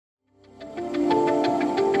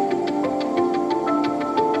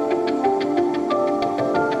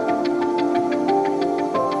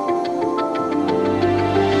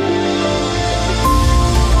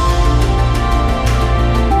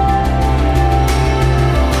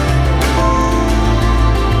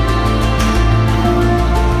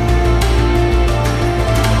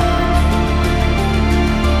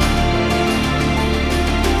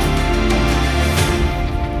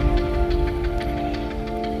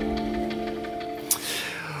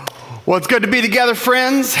Well, it's good to be together,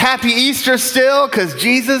 friends. Happy Easter still, because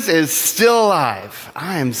Jesus is still alive.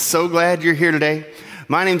 I am so glad you're here today.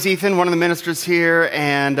 My name's Ethan, one of the ministers here,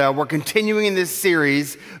 and we're continuing in this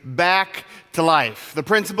series, Back to Life. The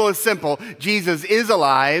principle is simple. Jesus is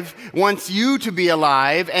alive, wants you to be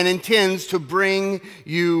alive, and intends to bring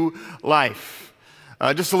you life.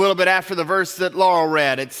 Just a little bit after the verse that Laurel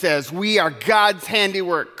read, it says, we are God's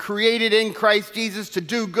handiwork, created in Christ Jesus to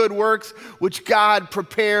do good works, which God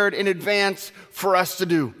prepared in advance for us to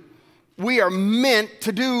do. We are meant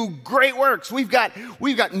to do great works. We've got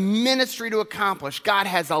ministry to accomplish. God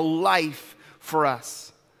has a life for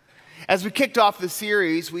us. As we kicked off the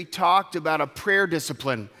series, we talked about a prayer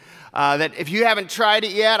discipline. That if you haven't tried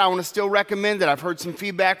it yet, I want to still recommend it. I've heard some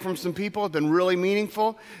feedback from some people. It's been really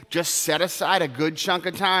meaningful. Just set aside a good chunk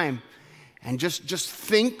of time and just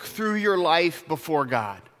think through your life before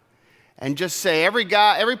God. And just say, every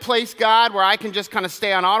place, God, where I can just kind of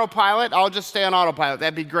stay on autopilot, I'll just stay on autopilot.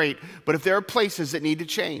 That'd be great. But if there are places that need to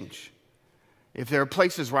change, if there are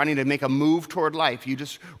places where I need to make a move toward life, you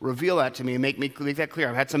just reveal that to me and make that clear.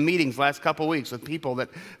 I've had some meetings last couple of weeks with people that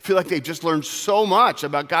feel like they've just learned so much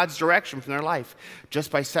about God's direction from their life just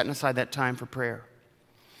by setting aside that time for prayer.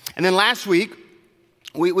 And then last week,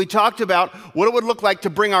 we talked about what it would look like to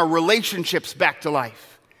bring our relationships back to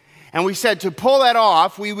life. And we said to pull that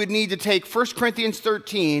off, we would need to take 1 Corinthians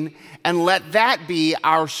 13 and let that be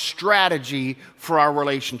our strategy for our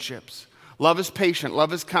relationships. Love is patient.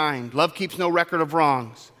 Love is kind. Love keeps no record of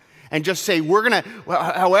wrongs. And just say,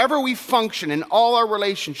 however we function in all our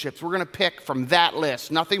relationships, we're going to pick from that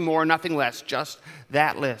list. Nothing more, nothing less, just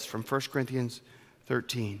that list from 1 Corinthians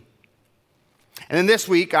 13. And then this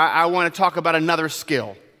week, I want to talk about another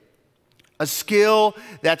skill. A skill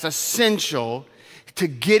that's essential to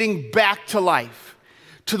getting back to life.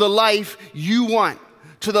 To the life you want.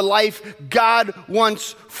 To the life God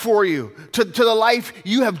wants for you, to the life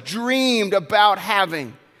you have dreamed about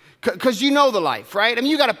having. Because you know the life, right? I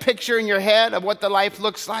mean, you got a picture in your head of what the life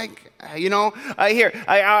looks like. I'll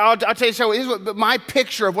tell you so. This is what my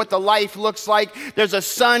picture of what the life looks like. There's a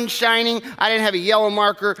sun shining. I didn't have a yellow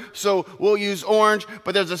marker, so we'll use orange.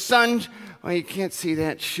 But there's a sun. Oh, you can't see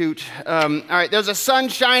that. Shoot. All right, there's a sun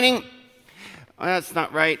shining. Oh, that's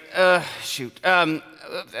not right.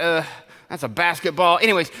 That's a basketball.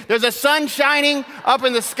 Anyways, there's a sun shining up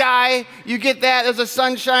in the sky. You get that? There's a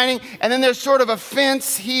sun shining. And then there's sort of a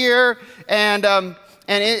fence here. And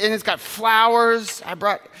it's got flowers. I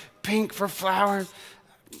brought pink for flowers.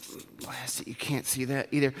 Blast it, you can't see that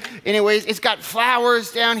either. Anyways, it's got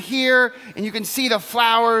flowers down here. And you can see the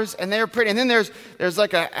flowers. And they're pretty. And then there's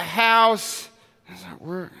like a house.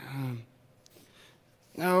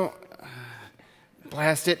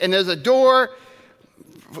 Blast it. And there's a door.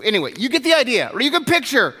 Anyway, you get the idea. You can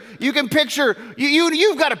picture. You've got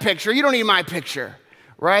a picture. You don't need my picture,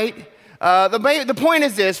 right? The point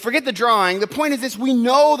is this. Forget the drawing. The point is this. We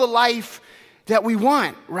know the life that we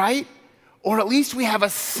want, right? Or at least we have a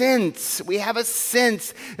sense. We have a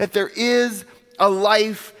sense that there is a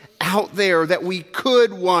life out there that we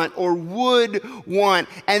could want or would want.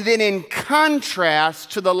 And then in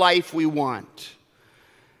contrast to the life we want,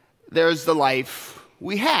 there's the life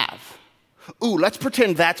we have. Ooh, let's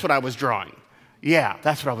pretend that's what I was drawing. Yeah,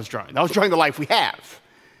 that's what I was drawing. I was drawing the life we have.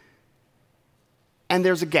 And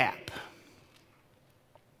there's a gap.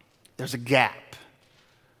 There's a gap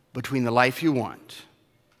between the life you want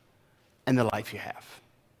and the life you have.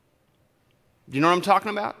 Do you know what I'm talking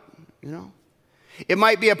about? You know? It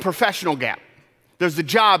might be a professional gap. There's the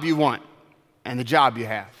job you want and the job you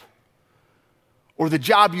have. Or the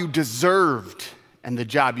job you deserved and the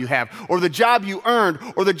job you have, or the job you earned,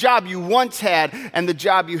 or the job you once had, and the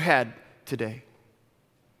job you had today.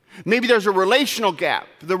 Maybe there's a relational gap.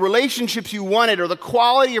 The relationships you wanted, or the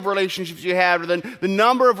quality of relationships you had, or the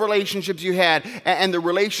number of relationships you had, and the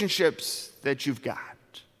relationships that you've got.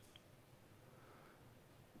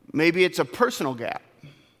 Maybe it's a personal gap.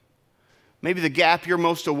 Maybe the gap you're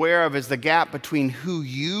most aware of is the gap between who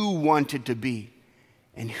you wanted to be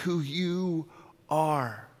and who you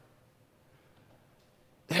are.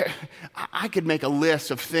 I could make a list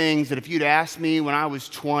of things that if you'd asked me when I was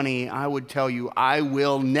 20, I would tell you I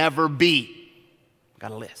will never be.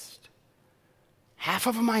 Got a list. Half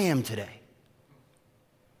of them I am today.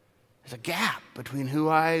 There's a gap between who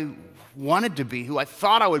I wanted to be, who I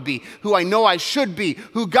thought I would be, who I know I should be,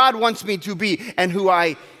 who God wants me to be, and who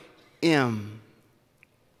I am.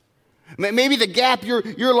 Maybe the gap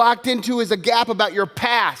you're locked into is a gap about your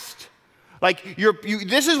past. Like,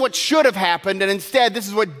 this is what should have happened, and instead, this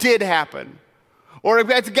is what did happen. Or if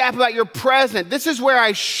it's a gap about your present, this is where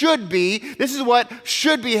I should be, this is what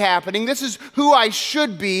should be happening, this is who I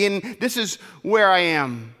should be, and this is where I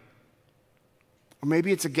am. Or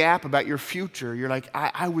maybe it's a gap about your future. You're like,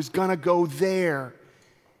 I was going to go there,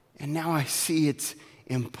 and now I see it's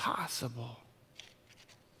impossible.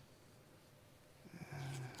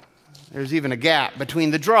 There's even a gap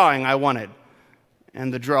between the drawing I wanted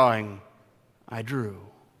and the drawing I drew.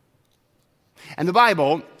 And the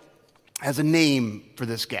Bible has a name for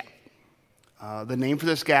this gap. The name for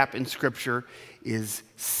this gap in Scripture is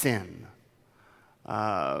sin.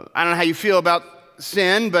 I don't know how you feel about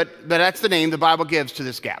sin, but that's the name the Bible gives to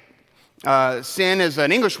this gap. Sin is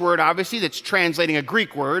an English word, obviously, that's translating a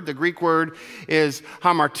Greek word. The Greek word is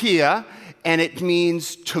hamartia, and it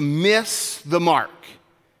means to miss the mark.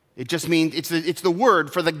 It just means, it's the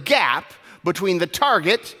word for the gap between the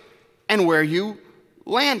target and where you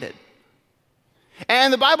landed.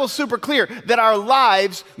 And the Bible's super clear that our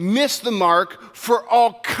lives miss the mark for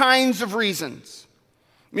all kinds of reasons.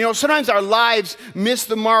 You know, sometimes our lives miss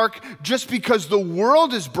the mark just because the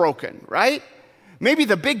world is broken, right? Maybe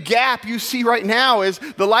the big gap you see right now is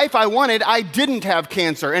the life I wanted, I didn't have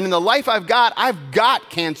cancer. And in the life I've got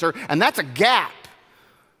cancer, and that's a gap.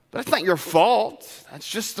 But that's not your fault. That's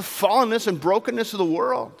just the fallenness and brokenness of the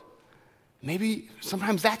world. Maybe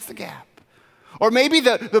sometimes that's the gap. Or maybe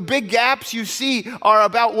the big gaps you see are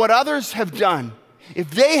about what others have done. If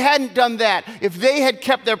they hadn't done that, if they had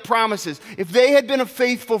kept their promises, if they had been a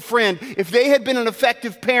faithful friend, if they had been an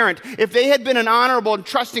effective parent, if they had been an honorable and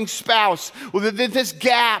trusting spouse, well, this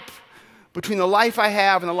gap between the life I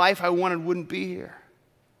have and the life I wanted wouldn't be here.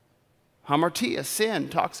 Hamartia, sin,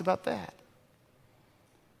 talks about that.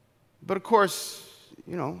 But of course,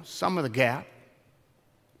 you know, some of the gap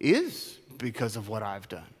is because of what I've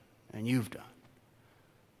done and you've done.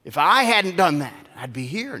 If I hadn't done that, I'd be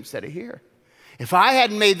here instead of here. If I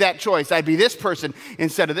hadn't made that choice, I'd be this person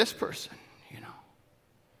instead of this person, you know.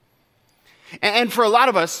 And for a lot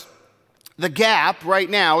of us, the gap right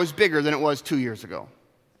now is bigger than it was 2 years ago.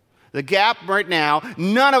 The gap right now,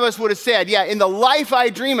 none of us would have said, yeah, in the life I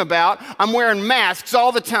dream about, I'm wearing masks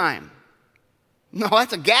all the time. No,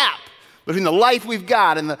 that's a gap between the life we've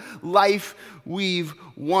got and the life we've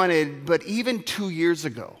wanted. But even 2 years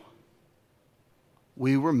ago,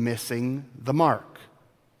 we were missing the mark.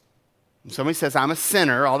 When somebody says, I'm a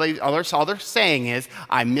sinner, all they're saying is,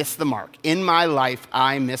 I missed the mark. In my life,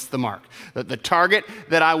 I missed the mark. The target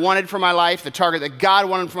that I wanted for my life, the target that God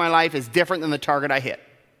wanted for my life is different than the target I hit.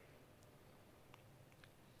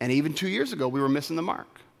 And even 2 years ago, we were missing the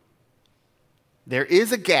mark. There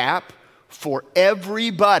is a gap for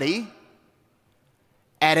everybody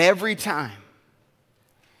at every time.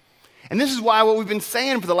 And this is why what we've been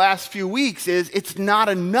saying for the last few weeks is it's not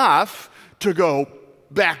enough to go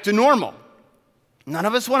back to normal. None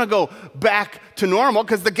of us want to go back to normal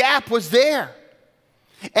because the gap was there.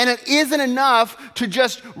 And it isn't enough to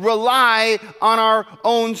just rely on our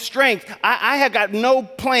own strength. I have got no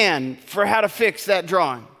plan for how to fix that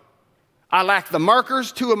drawing. I lack the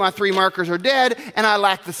markers. 2 of my 3 markers are dead, and I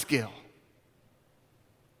lack the skill.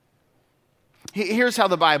 Here's how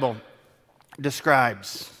the Bible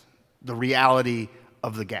describes the reality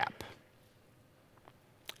of the gap.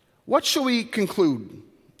 What shall we conclude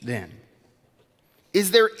then?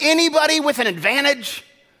 Is there anybody with an advantage?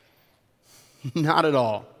 Not at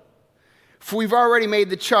all. For we've already made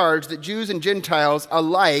the charge that Jews and Gentiles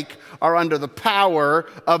alike are under the power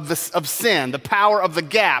of sin, the power of the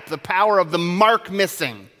gap, the power of the mark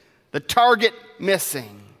missing, the target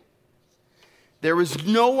missing. There is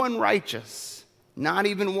no one righteous, not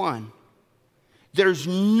even one. There's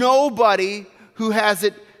nobody who has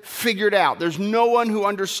it figured out. There's no one who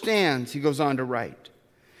understands, he goes on to write.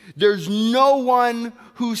 There's no one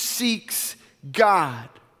who seeks God.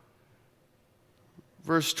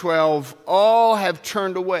 Verse 12, all have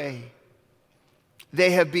turned away. They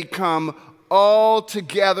have become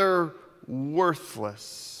altogether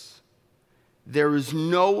worthless. There is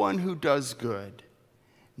no one who does good,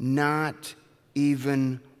 not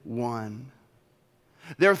even one.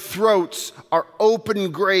 Their throats are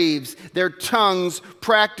open graves. Their tongues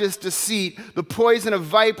practice deceit. The poison of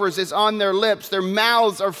vipers is on their lips. Their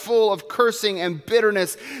mouths are full of cursing and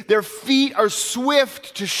bitterness. Their feet are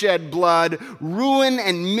swift to shed blood. Ruin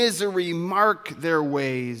and misery mark their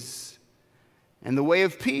ways. And the way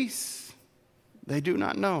of peace they do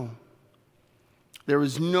not know. There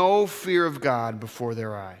is no fear of God before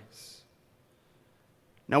their eyes.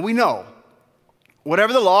 Now we know,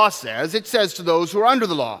 whatever the law says, it says to those who are under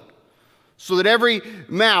the law. so that every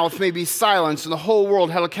mouth may be silenced and the whole world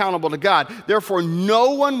held accountable to God. Therefore,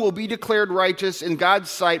 no one will be declared righteous in God's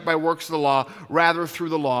sight by works of the law. Rather, through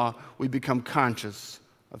the law, we become conscious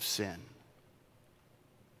of sin.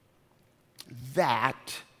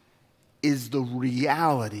 That is the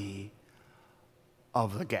reality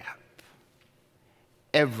of the gap.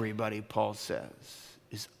 Everybody, Paul says,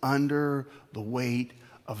 is under the weight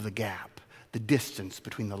of the gap. The distance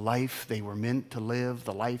between the life they were meant to live,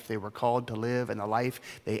 the life they were called to live, and the life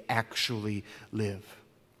they actually live.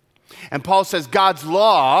 And Paul says God's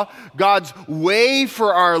law, God's way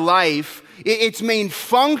for our life, its main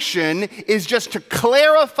function is just to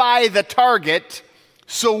clarify the target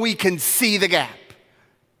so we can see the gap.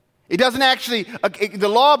 It doesn't actually, the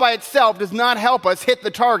law by itself does not help us hit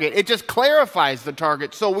the target. It just clarifies the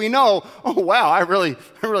target so we know, oh wow, I really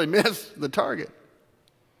missed the target.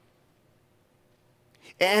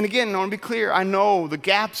 And again, I want to be clear, I know the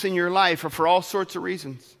gaps in your life are for all sorts of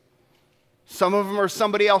reasons. Some of them are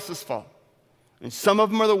somebody else's fault. And some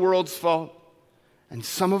of them are the world's fault. And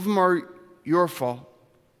some of them are your fault.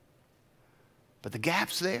 But the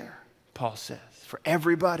gap's there, Paul says, for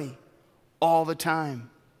everybody, all the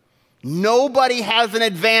time. Nobody has an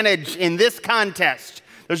advantage in this contest.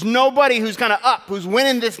 There's nobody who's kind of up, who's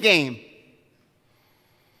winning this game.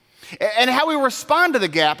 And how we respond to the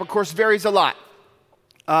gap, of course, varies a lot.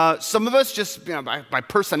 Some of us just, by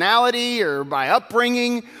personality or by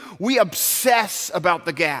upbringing, we obsess about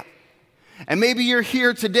the gap. And maybe you're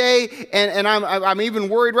here today, and I'm even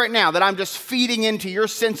worried right now that I'm just feeding into your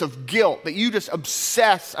sense of guilt, that you just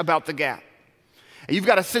obsess about the gap. And you've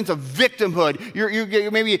got a sense of victimhood.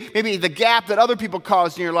 Maybe the gap that other people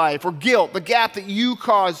caused in your life, or guilt, the gap that you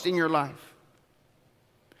caused in your life.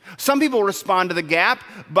 Some people respond to the gap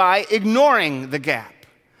by ignoring the gap.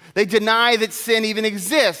 They deny that sin even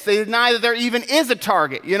exists. They deny that there even is a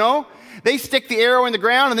target, They stick the arrow in the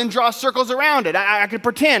ground and then draw circles around it. I could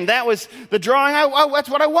pretend that was the drawing. That's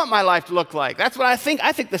what I want my life to look like. That's what I think.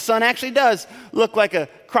 I think the sun actually does look like a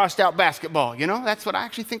crossed out basketball, That's what I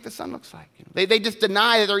actually think the sun looks like. They just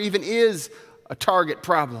deny that there even is a target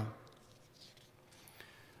problem.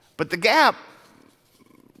 But the gap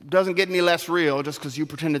doesn't get any less real just because you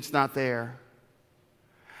pretend it's not there.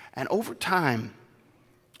 And over time,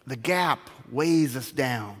 the gap weighs us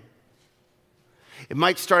down. It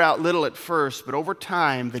might start out little at first, but over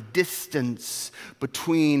time, the distance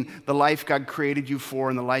between the life God created you for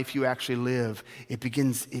and the life you actually live, it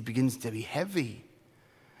begins to be heavy.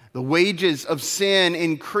 The wages of sin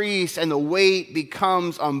increase and the weight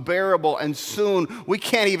becomes unbearable, and soon we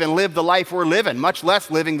can't even live the life we're living, much less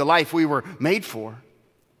living the life we were made for.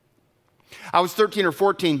 I was 13 or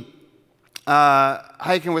 14,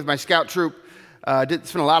 hiking with my scout troop. Did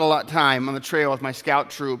spend a lot of time on the trail with my scout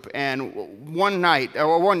troop, and one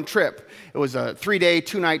trip, it was a 3-day,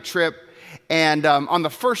 2-night trip, and on the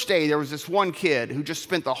first day, there was this one kid who just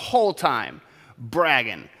spent the whole time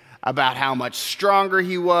bragging about how much stronger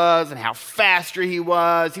he was and how faster he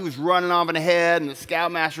was. He was running off ahead, and the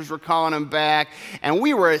scoutmasters were calling him back, and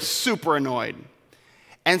we were super annoyed.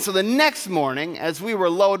 And so the next morning, as we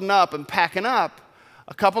were loading up and packing up,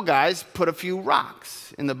 a couple guys put a few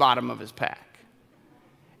rocks in the bottom of his pack.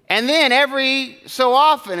 And then every so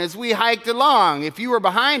often as we hiked along, if you were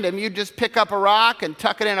behind him, you'd just pick up a rock and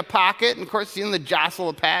tuck it in a pocket. And of course, the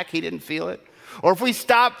jostle the pack, he didn't feel it. Or if we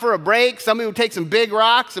stopped for a break, somebody would take some big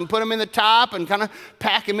rocks and put them in the top and kind of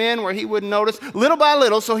pack him in where he wouldn't notice, little by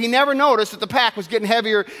little, so he never noticed that the pack was getting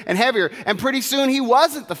heavier and heavier. And pretty soon he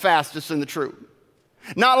wasn't the fastest in the troop.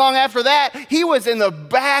 Not long after that, he was in the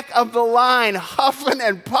back of the line, huffing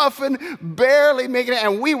and puffing, barely making it,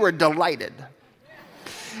 and we were delighted.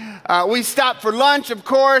 We stopped for lunch, of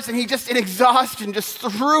course, and he just in exhaustion just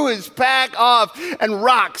threw his pack off, and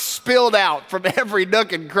rocks spilled out from every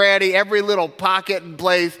nook and cranny, every little pocket and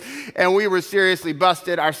place, and we were seriously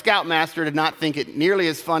busted. Our scoutmaster did not think it nearly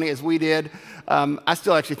as funny as we did. I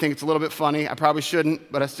still actually think it's a little bit funny. I probably shouldn't,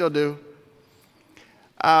 but I still do.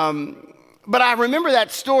 But I remember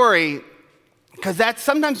that story because that's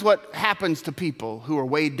sometimes what happens to people who are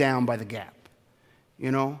weighed down by the gap,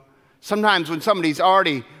 Sometimes when somebody's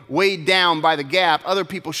already weighed down by the gap, other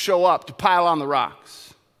people show up to pile on the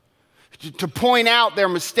rocks, to point out their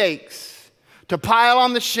mistakes, to pile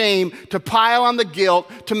on the shame, to pile on the guilt,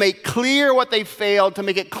 to make clear what they failed, to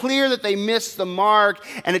make it clear that they missed the mark,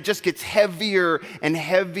 and it just gets heavier and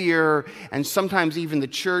heavier. And sometimes even the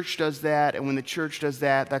church does that, and when the church does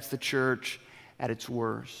that, that's the church at its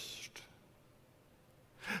worst.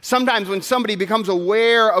 Sometimes when somebody becomes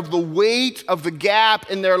aware of the weight of the gap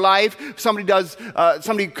in their life, somebody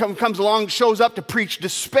comes along, shows up to preach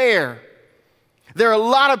despair. There are a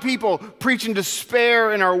lot of people preaching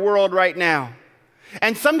despair in our world right now.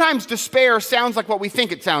 And sometimes despair sounds like what we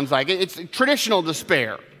think it sounds like. It's traditional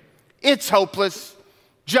despair. It's hopeless.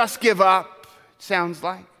 Just give up, it sounds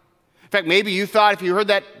like. In fact, maybe you thought if you heard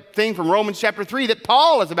that thing from Romans chapter 3 that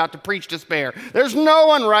Paul is about to preach despair. There's no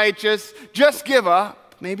one righteous. Just give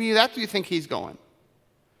up. Maybe that's where you think he's going.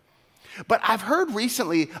 But I've heard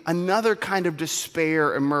recently another kind of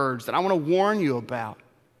despair emerge that I want to warn you about.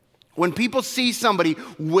 When people see somebody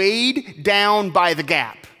weighed down by the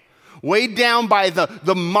gap, weighed down by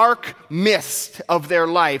the mark missed of their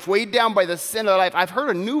life, weighed down by the sin of their life, I've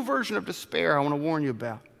heard a new version of despair I want to warn you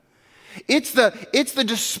about. It's the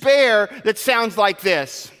despair that sounds like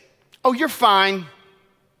this. Oh, you're fine.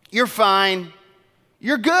 You're fine.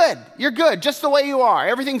 You're good. You're good just the way you are.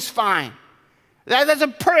 Everything's fine. That's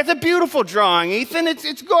a beautiful drawing, Ethan.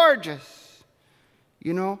 It's gorgeous.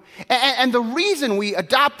 You know? And the reason we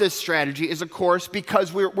adopt this strategy is, of course,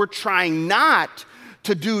 because we're trying not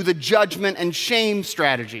to do the judgment and shame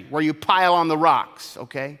strategy where you pile on the rocks,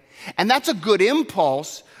 okay? And that's a good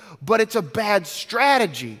impulse, but it's a bad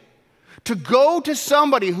strategy. To go to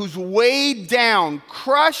somebody who's weighed down,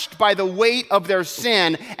 crushed by the weight of their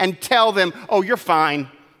sin, and tell them, oh, you're fine.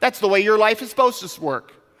 That's the way your life is supposed to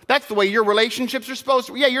work. That's the way your relationships are supposed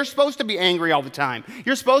to. Yeah, you're supposed to be angry all the time.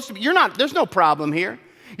 There's no problem here.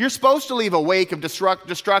 You're supposed to leave a wake of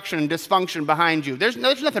destruction and dysfunction behind you. There's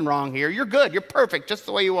nothing wrong here. You're good. You're perfect just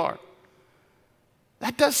the way you are.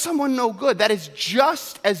 That does someone no good. That is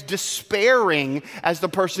just as despairing as the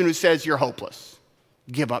person who says you're hopeless.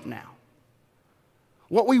 Give up now.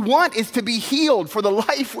 What we want is to be healed for the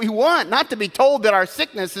life we want, not to be told that our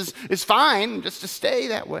sickness is fine, just to stay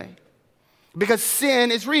that way. Because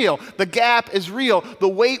sin is real. The gap is real. The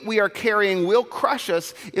weight we are carrying will crush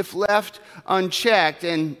us if left unchecked.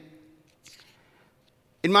 And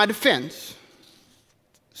in my defense,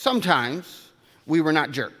 sometimes we were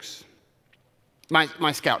not jerks.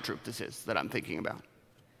 My scout troop, this is, that I'm thinking about.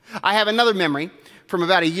 I have another memory from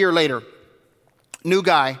about a year later. New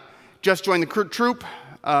guy, just joined the troop,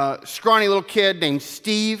 scrawny little kid named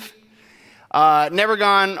Steve. Never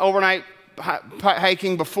gone overnight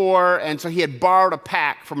hiking before, and so he had borrowed a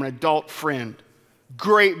pack from an adult friend.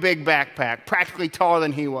 Great big backpack, practically taller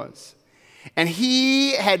than he was. And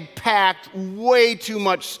he had packed way too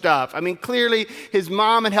much stuff. I mean, clearly his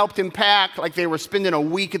mom had helped him pack like they were spending a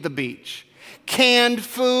week at the beach. Canned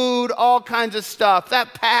food, all kinds of stuff.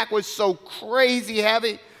 That pack was so crazy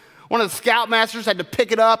heavy. One of the scoutmasters had to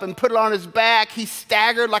pick it up and put it on his back. He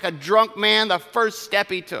staggered like a drunk man the first step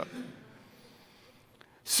he took.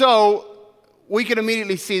 So we could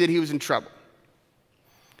immediately see that he was in trouble.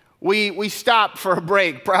 We stopped for a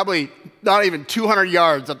break, probably not even 200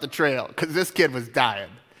 yards up the trail, because this kid was dying.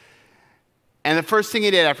 And the first thing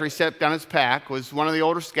he did after he stepped down his pack was one of the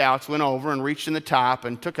older scouts went over and reached in the top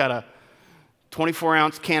and took out a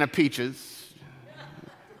 24-ounce can of peaches,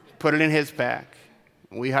 put it in his pack.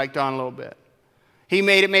 We hiked on a little bit. He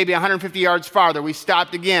made it maybe 150 yards farther. We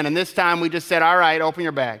stopped again, and this time we just said, all right, open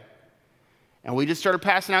your bag. And we just started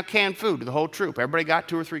passing out canned food to the whole troop. Everybody got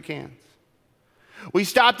 2 or 3 cans. We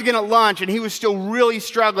stopped again at lunch, and he was still really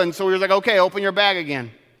struggling, so we were like, okay, open your bag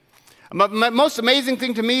again. My most amazing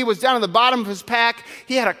thing to me was down at the bottom of his pack,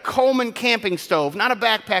 he had a Coleman camping stove. Not a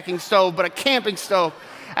backpacking stove, but a camping stove.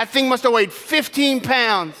 That thing must have weighed 15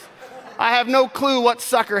 pounds. I have no clue what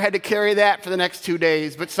sucker had to carry that for the next 2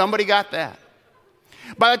 days, but somebody got that.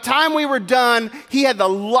 By the time we were done, he had the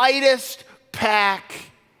lightest pack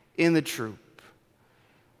in the troop.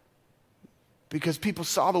 Because people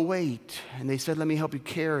saw the weight, and they said, let me help you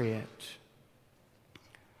carry it.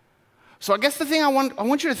 So I guess the thing I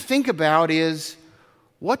want you to think about is,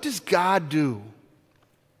 what does God do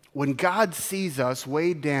when God sees us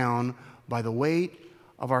weighed down by the weight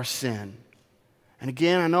of our sin? And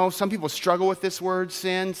again, I know some people struggle with this word,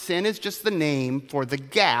 sin. Sin is just the name for the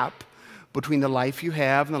gap between the life you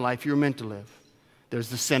have and the life you were meant to live. There's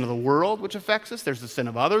the sin of the world, which affects us. There's the sin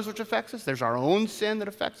of others, which affects us. There's our own sin that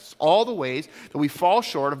affects us. All the ways that we fall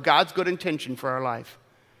short of God's good intention for our life.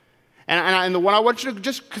 And what I want you to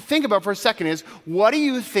just think about for a second is, what do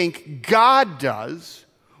you think God does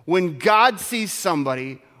when God sees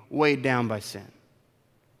somebody weighed down by sin?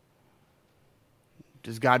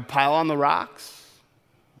 Does God pile on the rocks?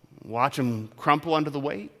 Watch them crumple under the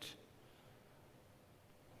weight?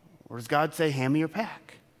 Or does God say, hand me your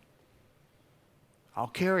pack? I'll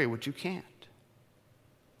carry what you can't.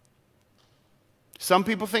 Some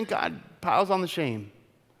people think God piles on the shame.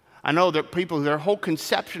 I know that people, their whole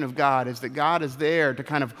conception of God is that God is there to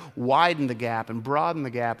kind of widen the gap and broaden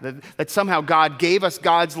the gap, that somehow God gave us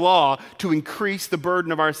God's law to increase the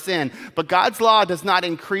burden of our sin. But God's law does not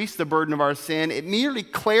increase the burden of our sin. It merely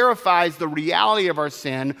clarifies the reality of our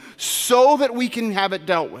sin so that we can have it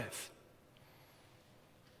dealt with.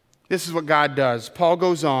 This is what God does. Paul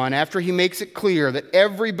goes on, after he makes it clear that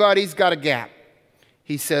everybody's got a gap,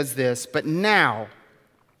 he says this, but now,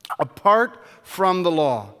 apart from the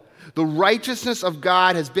law, the righteousness of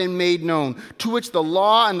God has been made known, to which the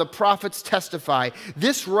law and the prophets testify.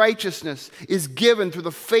 This righteousness is given through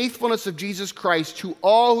the faithfulness of Jesus Christ to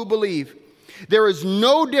all who believe. There is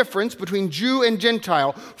no difference between Jew and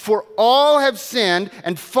Gentile, for all have sinned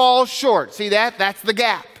and fall short. See that? That's the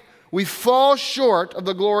gap. We fall short of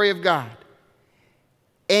the glory of God.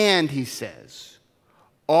 And he says,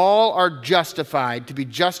 all are justified. To be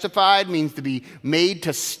justified means to be made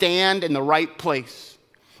to stand in the right place.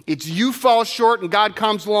 It's you fall short and God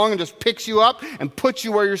comes along and just picks you up and puts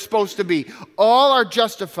you where you're supposed to be. All are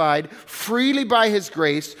justified freely by his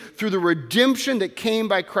grace through the redemption that came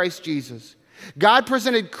by Christ Jesus. God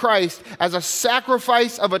presented Christ as a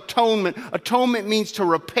sacrifice of atonement. Atonement means to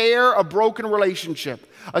repair a broken relationship.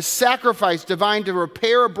 A sacrifice divine to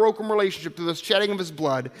repair a broken relationship through the shedding of his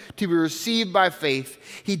blood to be received by faith.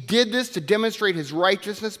 He did this to demonstrate his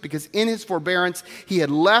righteousness because in his forbearance he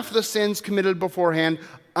had left the sins committed beforehand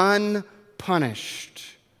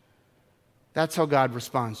unpunished. That's how God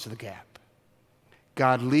responds to the gap.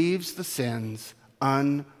 God leaves the sins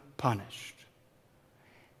unpunished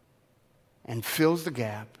and fills the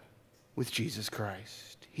gap with Jesus Christ.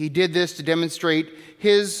 He did this to demonstrate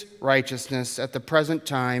his righteousness at the present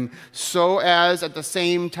time, so as at the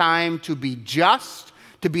same time to be just,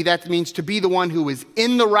 that means to be the one who is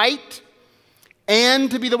in the right, and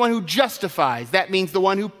to be the one who justifies. That means the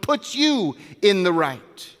one who puts you in the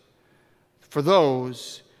right. For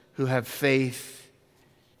those who have faith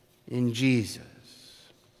in Jesus.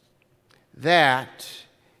 That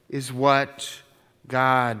is what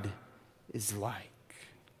God is like.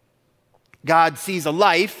 God sees a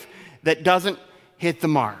life that doesn't hit the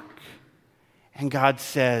mark. And God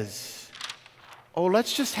says, oh,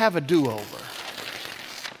 let's just have a do-over.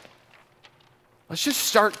 Let's just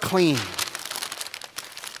start clean.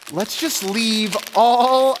 Let's just leave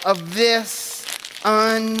all of this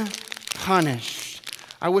unpunished.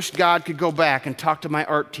 I wish God could go back and talk to my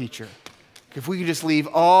art teacher. If we could just leave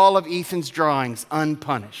all of Ethan's drawings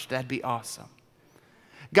unpunished, that'd be awesome.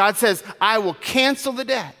 God says, I will cancel the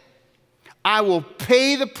debt. I will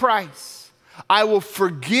pay the price. I will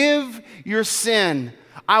forgive your sin.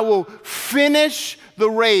 I will finish the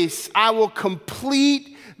race. I will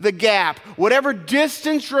complete the gap. Whatever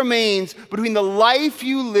distance remains between the life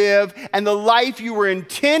you live and the life you were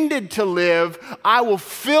intended to live, I will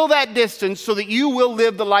fill that distance so that you will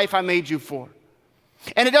live the life I made you for.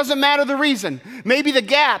 And it doesn't matter the reason. Maybe the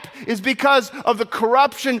gap is because of the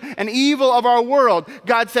corruption and evil of our world.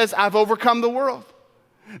 God says, I've overcome the world.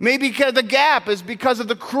 Maybe the gap is because of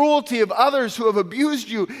the cruelty of others who have abused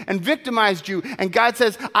you and victimized you. And God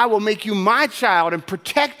says, I will make you my child and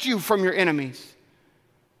protect you from your enemies.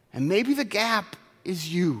 And maybe the gap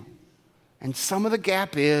is you. And some of the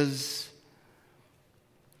gap is,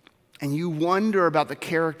 and you wonder about the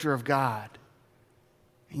character of God.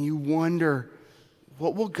 And you wonder,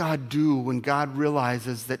 what will God do when God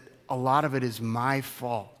realizes that a lot of it is my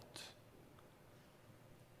fault?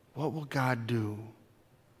 What will God do?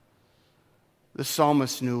 The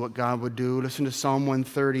psalmist knew what God would do. Listen to Psalm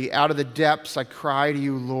 130. Out of the depths I cry to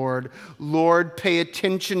you, Lord. Lord, pay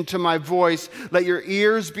attention to my voice. Let your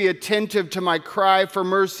ears be attentive to my cry for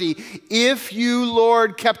mercy. If you,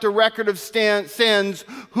 Lord, kept a record of sins,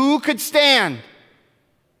 who could stand?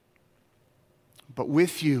 But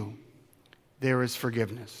with you there is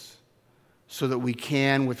forgiveness, so that we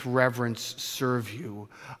can with reverence serve you.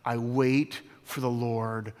 I wait for the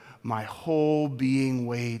Lord. My whole being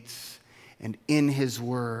waits. And in his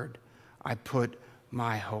word, I put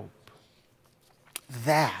my hope.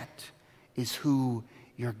 That is who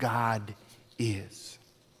your God is.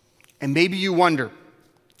 And maybe you wonder,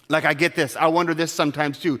 like I get this, I wonder this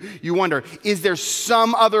sometimes too. You wonder, is there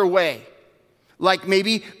some other way? Like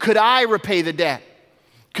maybe, could I repay the debt?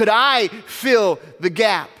 Could I fill the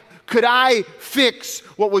gap? Could I fix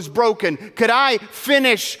what was broken? Could I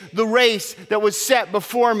finish the race that was set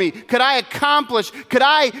before me? Could I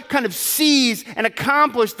kind of seize and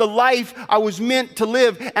accomplish the life I was meant to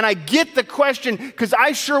live? And I get the question because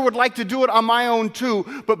I sure would like to do it on my own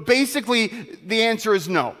too. But basically, the answer is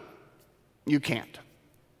no, you can't.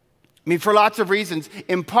 I mean, for lots of reasons,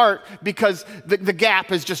 in part because the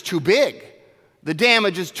gap is just too big. The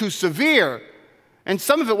damage is too severe. And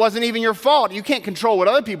some of it wasn't even your fault. You can't control what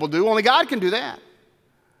other people do. Only God can do that.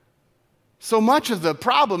 So much of the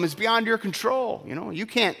problem is beyond your control. You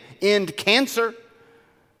can't end cancer.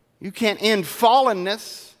 You can't end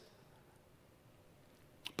fallenness.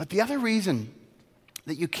 But the other reason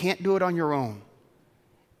that you can't do it on your own,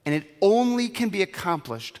 and it only can be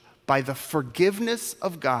accomplished by the forgiveness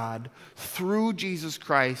of God through Jesus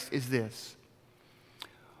Christ, is this.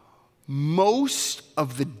 Most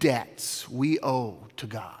of the debts we owe to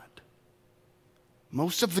God,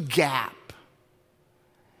 most of the gap,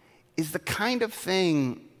 is the kind of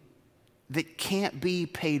thing that can't be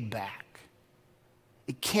paid back.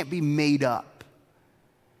 It can't be made up.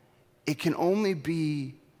 It can only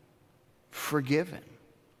be forgiven,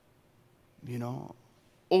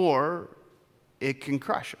 or it can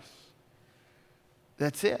crush us.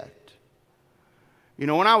 That's it.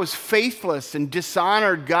 When I was faithless and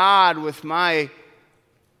dishonored God with my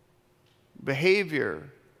behavior,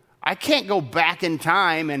 I can't go back in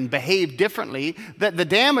time and behave differently. The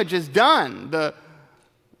damage is done.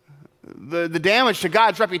 The damage to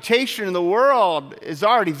God's reputation in the world is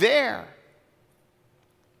already there.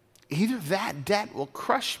 Either that debt will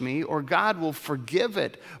crush me or God will forgive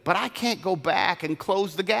it, but I can't go back and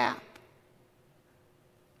close the gap.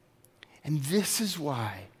 And this is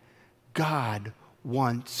why God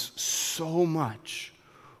wants so much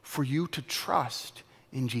for you to trust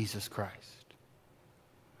in Jesus Christ.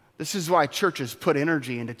 This is why churches put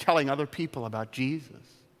energy into telling other people about Jesus.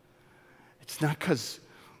 It's not because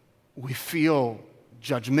we feel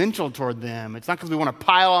judgmental toward them. It's not because we want to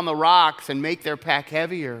pile on the rocks and make their pack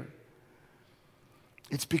heavier.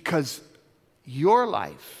 It's because your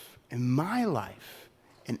life and my life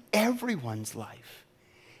and everyone's life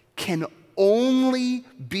can only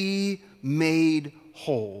be made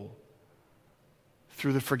whole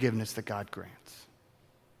through the forgiveness that God grants.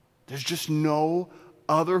 There's just no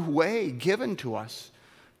other way given to us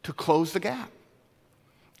to close the gap.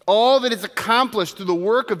 All that is accomplished through the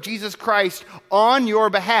work of Jesus Christ on your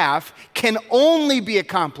behalf can only be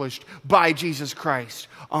accomplished by Jesus Christ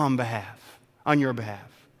on your behalf.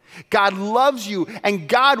 God loves you, and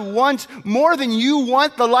God wants more than you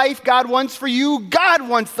want the life God wants for you. God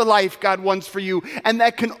wants the life God wants for you, and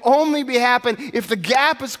that can only be happen if the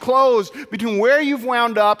gap is closed between where you've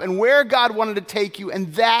wound up and where God wanted to take you,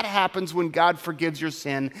 and that happens when God forgives your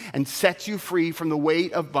sin and sets you free from the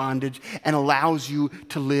weight of bondage and allows you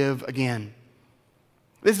to live again.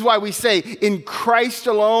 This is why we say, in Christ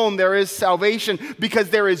alone there is salvation,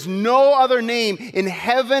 because there is no other name in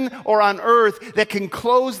heaven or on earth that can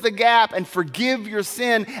close the gap and forgive your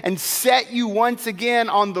sin and set you once again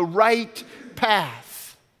on the right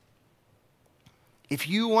path. If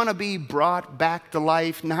you want to be brought back to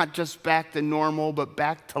life, not just back to normal, but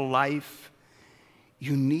back to life,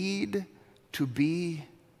 you need to be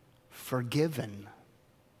forgiven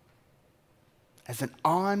as an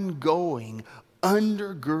ongoing,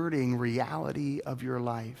 undergirding reality of your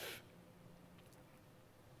life.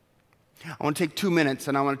 I want to take 2 minutes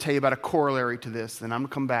and I want to tell you about a corollary to this, then I'm going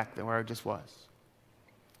to come back to where I just was.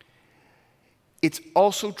 It's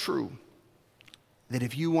also true that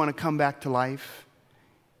if you want to come back to life,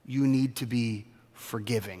 you need to be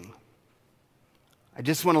forgiving. I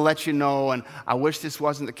just want to let you know, and I wish this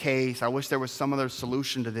wasn't the case, I wish there was some other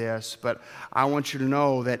solution to this, but I want you to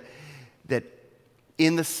know that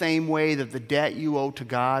in the same way that the debt you owe to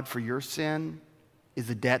God for your sin is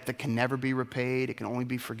a debt that can never be repaid, it can only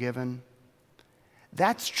be forgiven,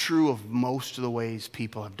 that's true of most of the ways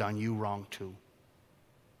people have done you wrong too.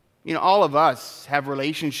 All of us have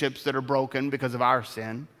relationships that are broken because of our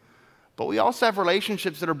sin, but we also have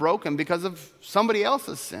relationships that are broken because of somebody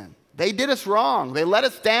else's sin. They did us wrong, they let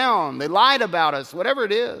us down, they lied about us, whatever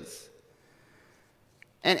it is.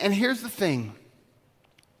 And here's the thing.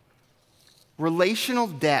 Relational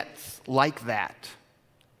debts like that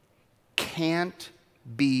can't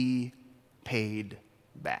be paid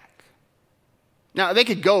back. Now, they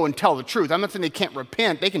could go and tell the truth. I'm not saying they can't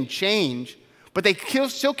repent. They can change. But they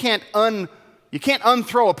still can't you can't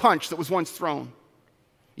unthrow a punch that was once thrown.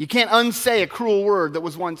 You can't unsay a cruel word that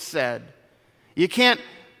was once said. You can't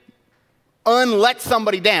unlet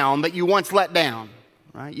somebody down that you once let down.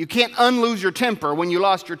 Right? You can't unlose your temper when you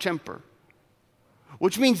lost your temper.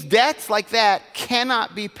 Which means debts like that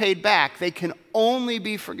cannot be paid back. They can only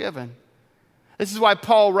be forgiven. This is why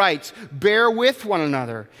Paul writes, bear with one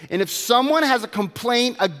another. And if someone has a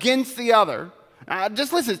complaint against the other,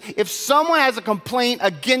 just listen, if someone has a complaint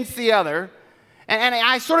against the other, and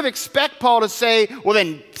I sort of expect Paul to say, well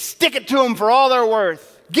then stick it to them for all they're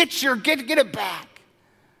worth. Get it back.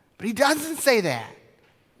 But he doesn't say that.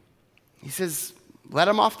 He says, let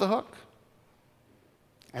them off the hook.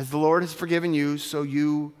 As the Lord has forgiven you, so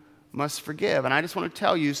you must forgive. And I just want to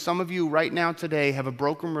tell you, some of you right now today have a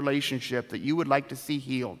broken relationship that you would like to see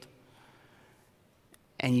healed.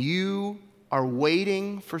 And you are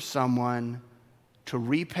waiting for someone to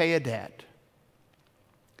repay a debt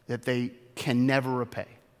that they can never repay.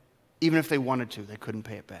 Even if they wanted to, they couldn't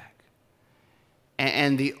pay it back.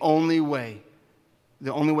 And the only way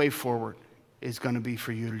forward is going to be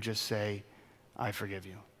for you to just say, I forgive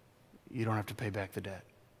you. You don't have to pay back the debt.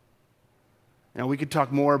 Now, we could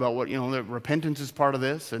talk more about what, that repentance is part of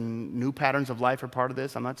this and new patterns of life are part of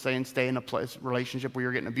this. I'm not saying stay in a relationship where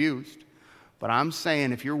you're getting abused. But I'm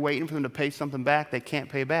saying if you're waiting for them to pay something back they can't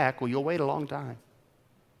pay back, well, you'll wait a long time.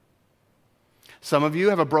 Some of you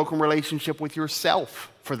have a broken relationship with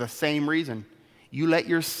yourself for the same reason. You let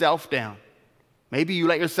yourself down. Maybe you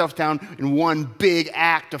let yourself down in one big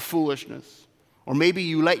act of foolishness. Or maybe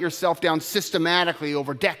you let yourself down systematically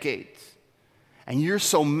over decades. And you're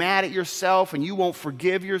so mad at yourself and you won't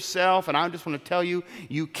forgive yourself. And I just want to tell you,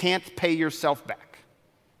 you can't pay yourself back.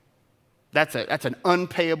 That's an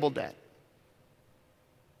unpayable debt.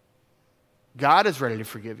 God is ready to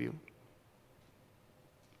forgive you.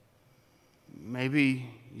 Maybe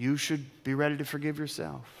you should be ready to forgive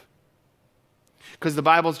yourself. Because the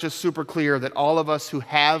Bible's just super clear that all of us who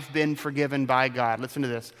have been forgiven by God, listen to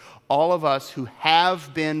this, all of us who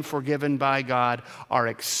have been forgiven by God are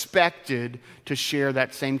expected to share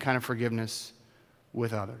that same kind of forgiveness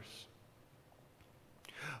with others.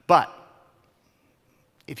 But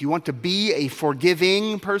if you want to be a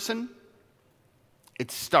forgiving person,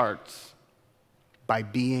 it starts by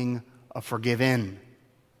being a forgiven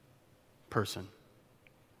person.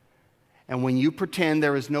 And when you pretend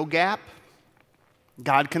there is no gap,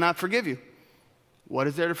 God cannot forgive you. What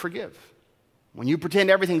is there to forgive? When you pretend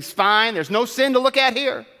everything's fine, there's no sin to look at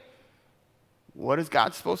here, what is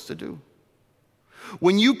God supposed to do?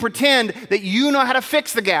 When you pretend that you know how to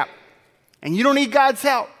fix the gap and you don't need God's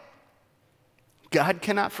help, God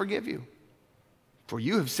cannot forgive you. For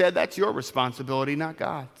you have said that's your responsibility, not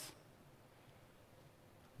God's.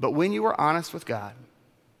 But when you are honest with God,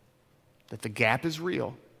 that the gap is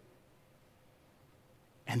real,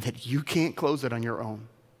 and that you can't close it on your own.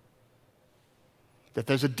 That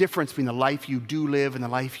there's a difference between the life you do live and the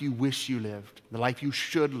life you wish you lived, the life you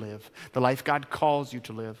should live, the life God calls you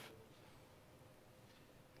to live.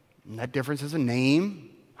 And that difference is a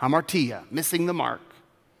name, hamartia, missing the mark.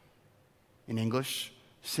 In English,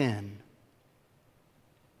 sin.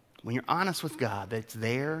 When you're honest with God that it's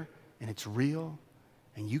there and it's real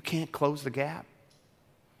and you can't close the gap,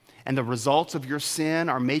 and the results of your sin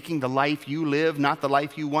are making the life you live not the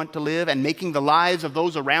life you want to live, and making the lives of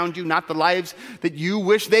those around you not the lives that you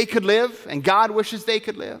wish they could live and God wishes they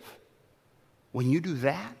could live. When you do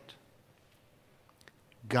that,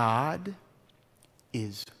 God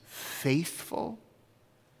is faithful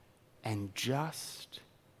and just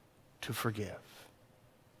to forgive.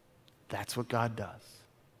 That's what God does.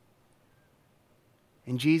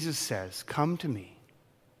 And Jesus says, come to me,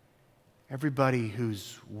 everybody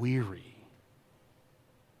who's weary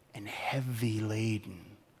and heavy laden,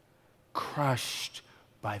 crushed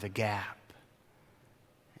by the gap.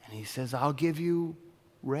 And he says, I'll give you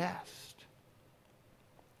rest.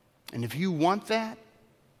 And if you want that,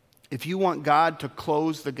 if you want God to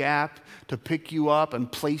close the gap, to pick you up and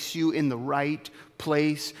place you in the right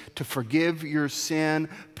place, to forgive your sin,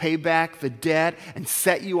 pay back the debt, and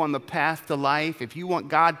set you on the path to life, if you want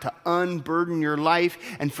God to unburden your life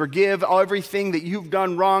and forgive everything that you've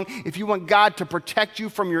done wrong, if you want God to protect you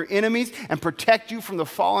from your enemies and protect you from the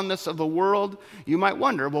fallenness of the world, you might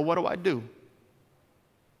wonder, well, what do I do?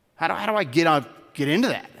 How do I get into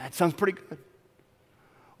that? That sounds pretty good.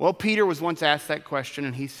 Well, Peter was once asked that question,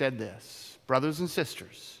 and he said this, brothers and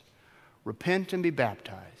sisters, repent and be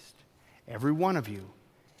baptized, every one of you,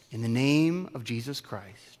 in the name of Jesus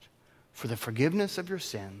Christ, for the forgiveness of your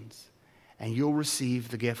sins, and you'll receive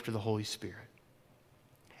the gift of the Holy Spirit.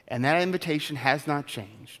 And that invitation has not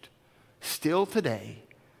changed. Still today,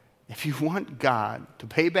 if you want God to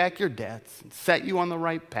pay back your debts and set you on the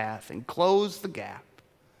right path and close the gap,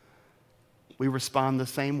 we respond the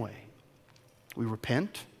same way. We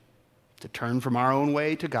repent to turn from our own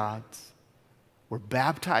way to God's. We're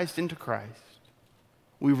baptized into Christ.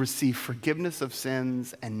 We receive forgiveness of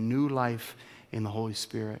sins and new life in the Holy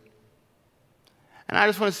Spirit. And I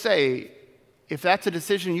just want to say, if that's a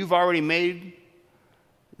decision you've already made,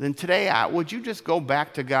 then today, would you just go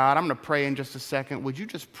back to God? I'm going to pray in just a second. Would you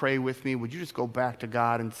just pray with me? Would you just go back to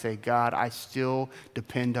God and say, God, I still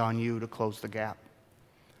depend on you to close the gap.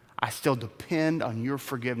 I still depend on your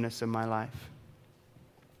forgiveness in my life.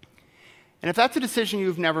 And if that's a decision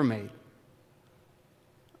you've never made,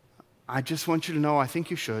 I just want you to know I think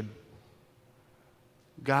you should.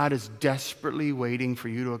 God is desperately waiting for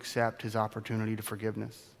you to accept his opportunity to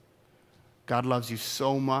forgiveness. God loves you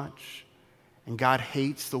so much, and God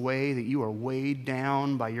hates the way that you are weighed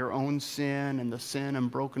down by your own sin and the sin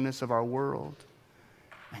and brokenness of our world.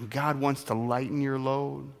 And God wants to lighten your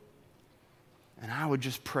load. And I would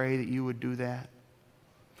just pray that you would do that.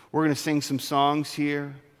 We're going to sing some songs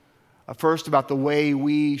here. First, about the way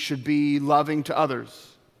we should be loving to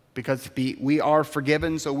others, because we are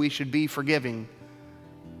forgiven, so we should be forgiving.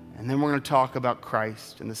 And then we're going to talk about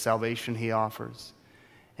Christ and the salvation he offers.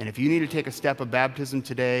 And if you need to take a step of baptism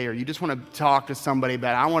today, or you just want to talk to somebody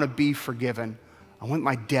about, I want to be forgiven, I want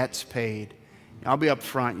my debts paid, I'll be up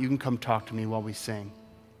front. You can come talk to me while we sing.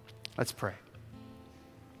 Let's pray.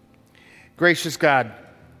 Gracious God,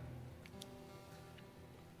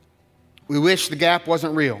 we wish the gap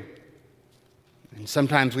wasn't real. And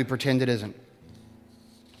sometimes we pretend it isn't.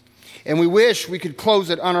 And we wish we could close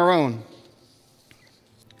it on our own.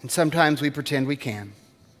 And sometimes we pretend we can.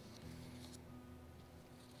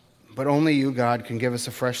 But only you, God, can give us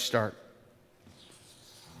a fresh start.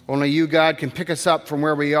 Only you, God, can pick us up from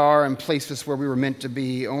where we are and place us where we were meant to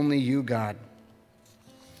be. Only you, God,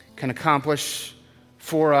 can accomplish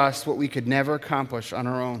for us what we could never accomplish on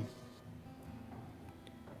our own.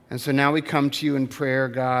 And so now we come to you in prayer,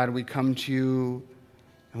 God. We come to you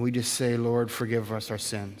and we just say, Lord, forgive us our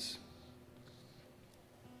sins.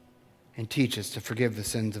 And teach us to forgive the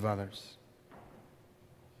sins of others.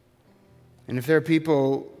 And if there are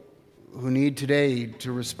people who need today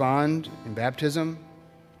to respond in baptism,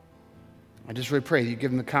 I just really pray that you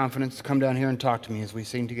give them the confidence to come down here and talk to me as we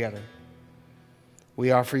sing together.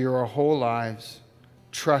 We offer you our whole lives,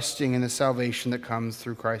 trusting in the salvation that comes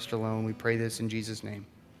through Christ alone. We pray this in Jesus' name.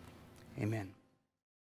 Amen.